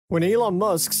When Elon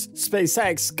Musk's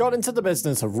SpaceX got into the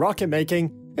business of rocket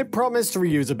making, it promised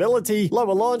reusability,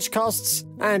 lower launch costs,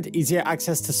 and easier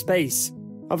access to space.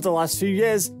 Over the last few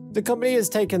years, the company has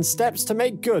taken steps to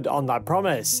make good on that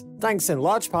promise, thanks in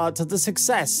large part to the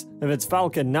success of its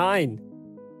Falcon 9.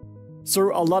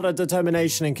 Through a lot of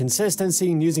determination and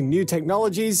consistency in using new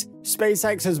technologies,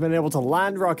 SpaceX has been able to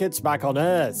land rockets back on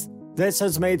Earth. This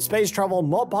has made space travel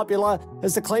more popular,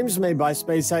 as the claims made by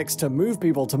SpaceX to move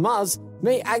people to Mars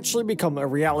may actually become a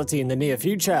reality in the near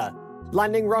future.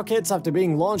 Landing rockets after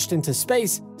being launched into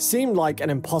space seemed like an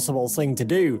impossible thing to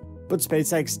do, but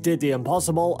SpaceX did the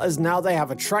impossible, as now they have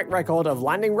a track record of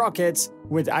landing rockets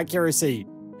with accuracy.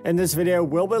 In this video,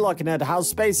 we'll be looking at how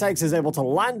SpaceX is able to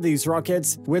land these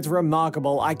rockets with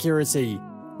remarkable accuracy.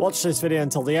 Watch this video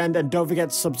until the end, and don't forget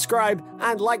to subscribe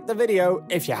and like the video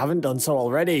if you haven't done so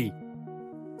already.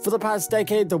 For the past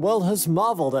decade, the world has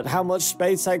marveled at how much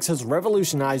SpaceX has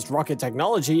revolutionized rocket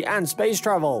technology and space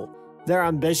travel. Their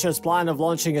ambitious plan of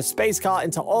launching a space car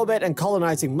into orbit and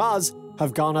colonizing Mars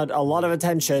have garnered a lot of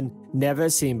attention never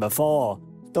seen before.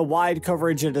 The wide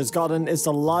coverage it has gotten is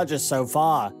the largest so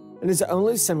far, and is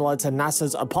only similar to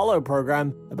NASA's Apollo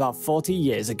program about 40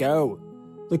 years ago.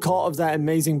 The core of their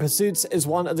amazing pursuits is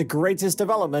one of the greatest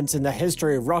developments in the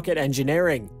history of rocket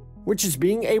engineering, which is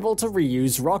being able to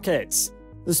reuse rockets.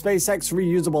 The SpaceX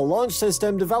Reusable Launch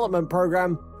System development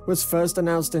program was first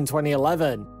announced in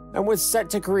 2011, and was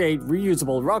set to create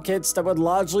reusable rockets that would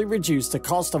largely reduce the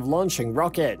cost of launching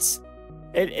rockets.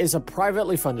 It is a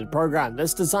privately funded program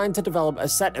that's designed to develop a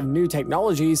set of new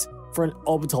technologies for an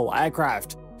orbital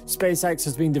aircraft. SpaceX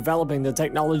has been developing the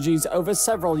technologies over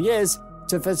several years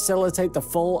to facilitate the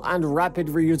full and rapid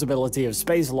reusability of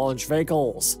space launch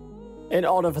vehicles. In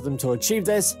order for them to achieve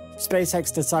this,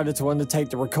 SpaceX decided to undertake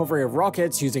the recovery of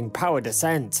rockets using power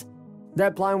descent.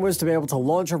 Their plan was to be able to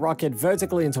launch a rocket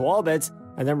vertically into orbit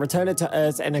and then return it to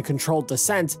Earth in a controlled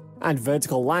descent and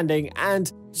vertical landing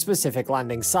and specific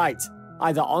landing site,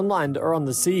 either on land or on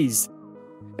the seas.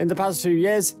 In the past few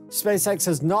years, SpaceX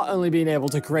has not only been able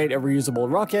to create a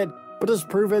reusable rocket, but has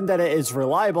proven that it is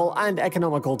reliable and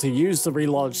economical to use the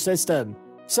relaunch system.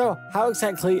 So, how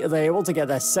exactly are they able to get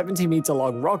their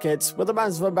 70-meter-long rockets with a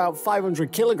mass of about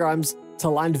 500 kilograms to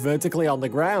land vertically on the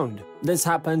ground? This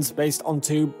happens based on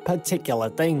two particular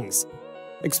things: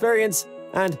 experience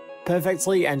and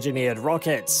perfectly engineered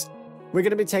rockets. We're going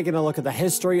to be taking a look at the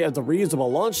history of the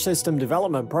Reusable Launch System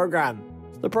development program.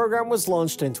 The program was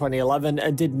launched in 2011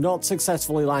 and did not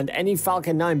successfully land any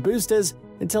Falcon 9 boosters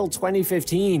until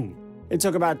 2015. It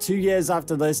took about 2 years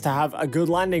after this to have a good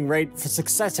landing rate for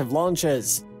successive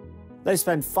launches. They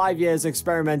spent 5 years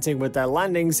experimenting with their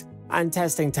landings and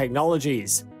testing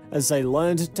technologies, as they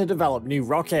learned to develop new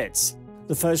rockets.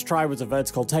 The first try was a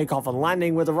vertical takeoff and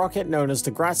landing with a rocket known as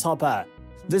the Grasshopper.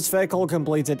 This vehicle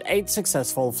completed 8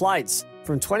 successful flights,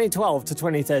 from 2012 to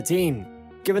 2013.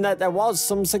 Given that there was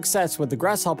some success with the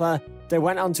Grasshopper, they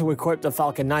went on to equip the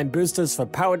Falcon 9 boosters for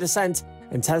power descent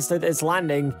and tested its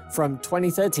landing from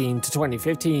 2013 to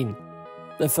 2015.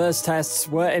 The first tests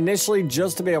were initially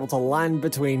just to be able to land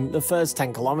between the first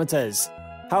 10 kilometers.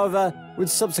 However,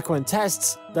 with subsequent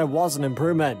tests, there was an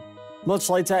improvement. Much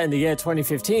later in the year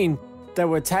 2015, there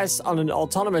were tests on an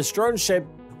autonomous drone ship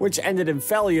which ended in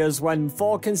failures when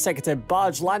 4 consecutive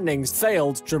barge landings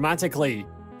failed dramatically.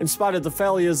 In spite of the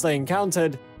failures they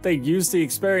encountered, they used the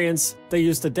experience, they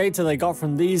used the data they got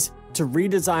from these to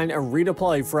redesign and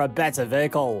redeploy for a better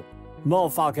vehicle. More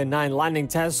Falcon 9 landing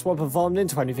tests were performed in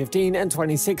 2015 and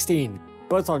 2016,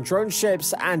 both on drone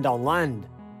ships and on land.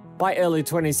 By early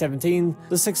 2017,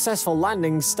 the successful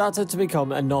landings started to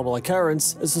become a normal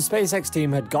occurrence as the SpaceX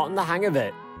team had gotten the hang of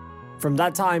it. From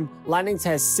that time, landing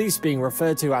tests ceased being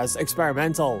referred to as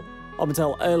experimental. Up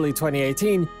until early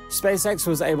 2018, SpaceX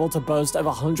was able to boast of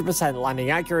 100%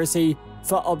 landing accuracy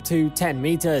for up to 10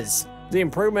 meters. The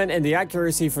improvement in the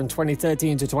accuracy from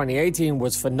 2013 to 2018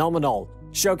 was phenomenal,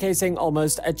 showcasing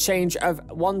almost a change of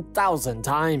 1,000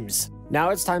 times. Now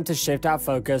it's time to shift our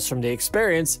focus from the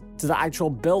experience to the actual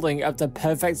building of the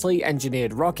perfectly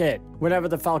engineered rocket. Whenever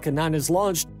the Falcon 9 is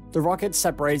launched, the rocket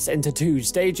separates into 2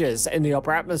 stages in the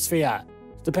upper atmosphere.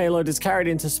 The payload is carried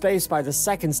into space by the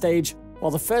second stage,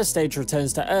 while the first stage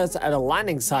returns to Earth at a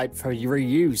landing site for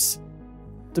reuse.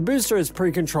 The booster is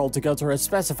pre-controlled to go through a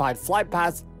specified flight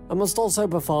path and must also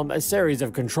perform a series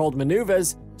of controlled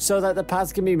maneuvers so that the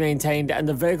path can be maintained and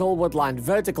the vehicle would land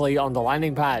vertically on the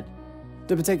landing pad.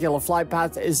 The particular flight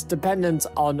path is dependent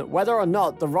on whether or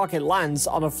not the rocket lands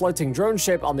on a floating drone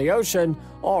ship on the ocean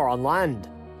or on land.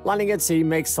 Landing at sea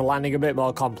makes the landing a bit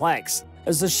more complex,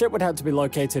 as the ship would have to be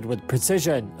located with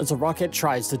precision as the rocket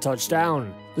tries to touch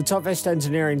down. The toughest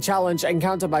engineering challenge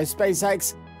encountered by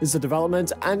SpaceX is the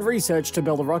development and research to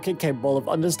build a rocket capable of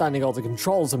understanding all the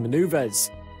controls and maneuvers.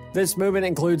 This movement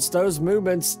includes those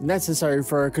movements necessary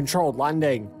for a controlled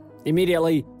landing.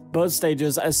 Immediately, both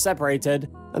stages are separated,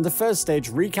 and the first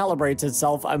stage recalibrates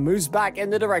itself and moves back in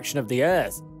the direction of the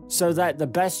Earth, so that the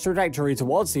best trajectory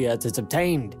towards the Earth is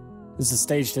obtained. As the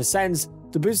stage descends,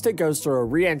 the booster goes through a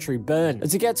re-entry burn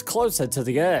as it gets closer to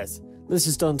the Earth. This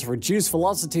is done to reduce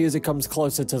velocity as it comes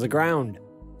closer to the ground.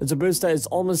 As the booster is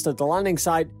almost at the landing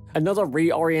site, another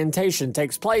reorientation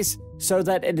takes place so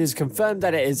that it is confirmed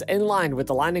that it is in line with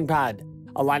the landing pad.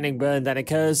 A landing burn then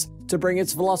occurs to bring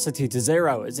its velocity to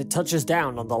zero as it touches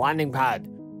down on the landing pad.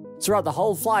 Throughout the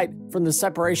whole flight, from the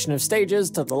separation of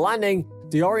stages to the landing,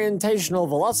 the orientational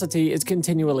velocity is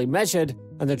continually measured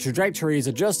and the trajectory is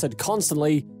adjusted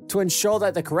constantly to ensure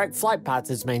that the correct flight path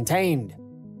is maintained.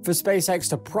 For SpaceX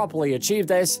to properly achieve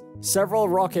this, several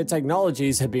rocket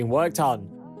technologies have been worked on,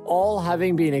 all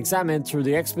having been examined through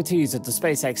the expertise of the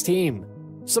SpaceX team.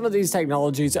 Some of these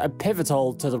technologies are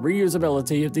pivotal to the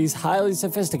reusability of these highly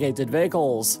sophisticated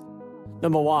vehicles.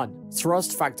 Number 1.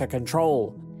 Thrust factor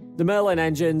control. The Merlin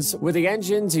engines were the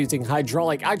engines using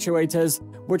hydraulic actuators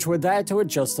which were there to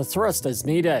adjust the thrust as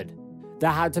needed. There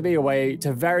had to be a way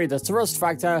to vary the thrust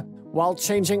factor while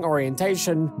changing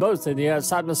orientation both in the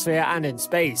Earth's atmosphere and in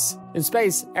space. In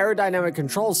space, aerodynamic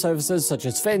control surfaces such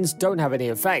as fins don't have any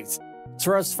effect.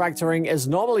 Thrust factoring is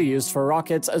normally used for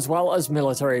rockets as well as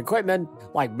military equipment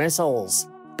like missiles,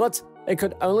 but it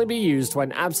could only be used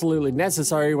when absolutely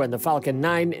necessary when the Falcon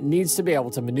 9 needs to be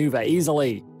able to maneuver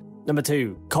easily. Number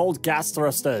 2. Cold gas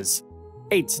thrusters.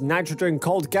 8 nitrogen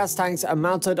cold gas tanks are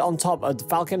mounted on top of the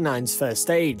Falcon 9's first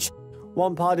stage.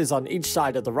 One part is on each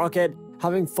side of the rocket,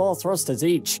 having 4 thrusters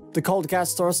each. The cold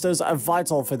gas thrusters are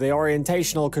vital for the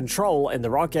orientational control in the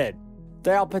rocket.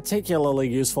 They are particularly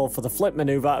useful for the flip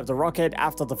maneuver of the rocket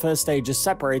after the first stage is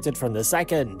separated from the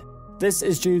second. This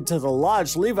is due to the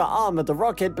large lever arm of the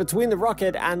rocket between the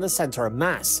rocket and the center of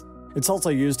mass. It's also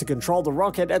used to control the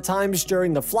rocket at times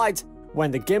during the flight when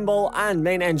the gimbal and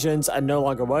main engines are no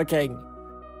longer working.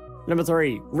 Number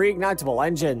 3. Reignitable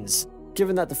engines.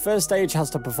 Given that the first stage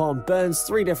has to perform burns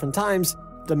 3 different times,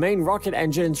 the main rocket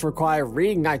engines require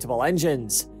reignitable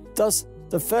engines. Thus,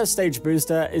 the first stage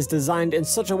booster is designed in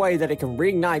such a way that it can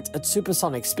reignite at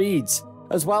supersonic speeds,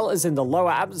 as well as in the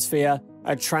lower atmosphere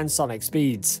at transonic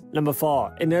speeds. Number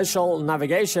 4. Inertial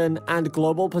navigation and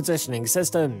global positioning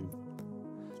system.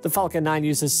 The Falcon 9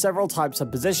 uses several types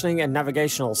of positioning and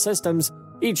navigational systems,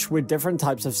 each with different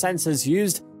types of sensors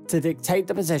used to dictate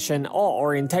the position or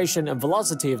orientation and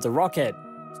velocity of the rocket.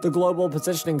 The global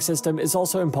positioning system is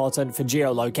also important for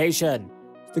geolocation.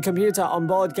 The computer on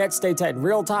board gets data in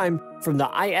real time from the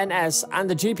INS and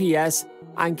the GPS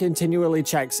and continually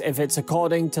checks if it's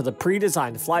according to the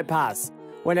pre-designed flight path.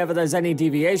 Whenever there's any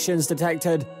deviations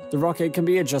detected, the rocket can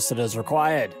be adjusted as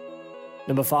required.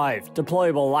 Number 5.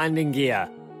 Deployable landing gear.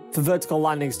 For vertical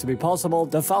landings to be possible,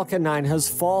 the Falcon 9 has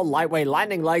 4 lightweight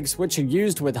landing legs which are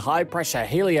used with high-pressure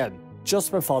helium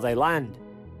just before they land.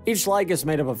 Each leg is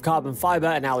made up of carbon fiber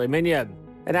and aluminium.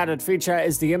 An added feature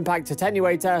is the impact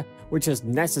attenuator, which is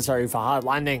necessary for hard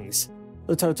landings.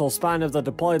 The total span of the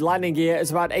deployed landing gear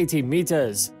is about 18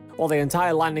 meters, while the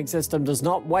entire landing system does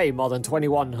not weigh more than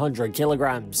 2,100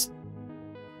 kilograms.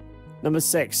 Number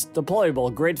 6.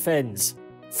 Deployable grid fins.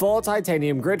 4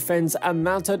 titanium grid fins are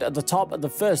mounted at the top of the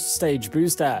first stage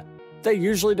booster. They're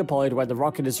usually deployed when the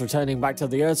rocket is returning back to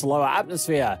the Earth's lower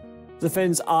atmosphere. The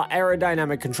fins are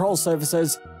aerodynamic control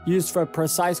surfaces used for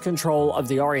precise control of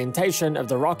the orientation of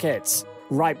the rockets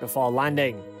right before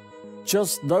landing.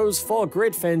 Just those 4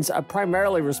 grid fins are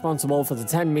primarily responsible for the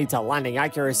 10-meter landing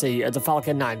accuracy of the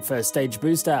Falcon 9 first stage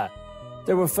booster.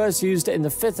 They were first used in the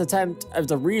 5th attempt of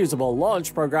the reusable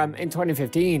launch program in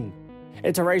 2015.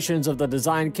 Iterations of the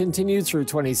design continued through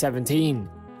 2017,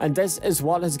 and this is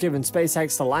what has given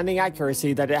SpaceX the landing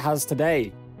accuracy that it has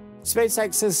today.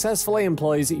 SpaceX successfully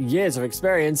employs years of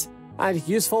experience and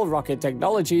useful rocket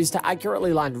technologies to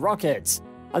accurately land rockets,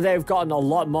 and they have gotten a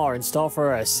lot more in store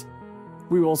for us.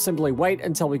 We will simply wait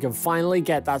until we can finally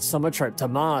get that summer trip to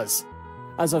Mars.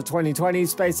 As of 2020,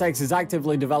 SpaceX is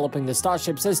actively developing the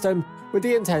Starship system with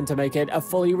the intent to make it a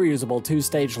fully reusable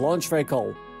 2-stage launch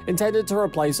vehicle, intended to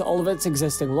replace all of its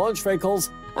existing launch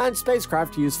vehicles and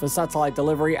spacecraft used for satellite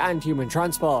delivery and human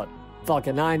transport,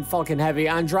 Falcon 9, Falcon Heavy,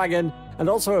 and Dragon, and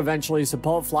also eventually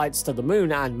support flights to the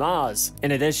Moon and Mars.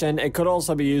 In addition, it could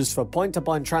also be used for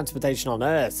point-to-point transportation on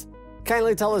Earth.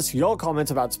 Kindly tell us your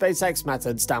comment about SpaceX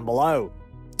methods down below.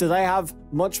 Do they have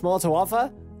much more to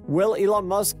offer? Will Elon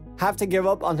Musk have to give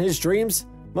up on his dreams?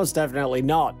 Most definitely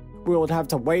not. We would have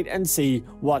to wait and see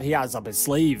what he has up his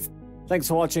sleeve. Thanks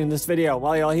for watching this video.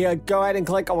 While you're here, go ahead and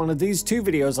click on one of these two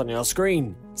videos on your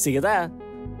screen. See you there.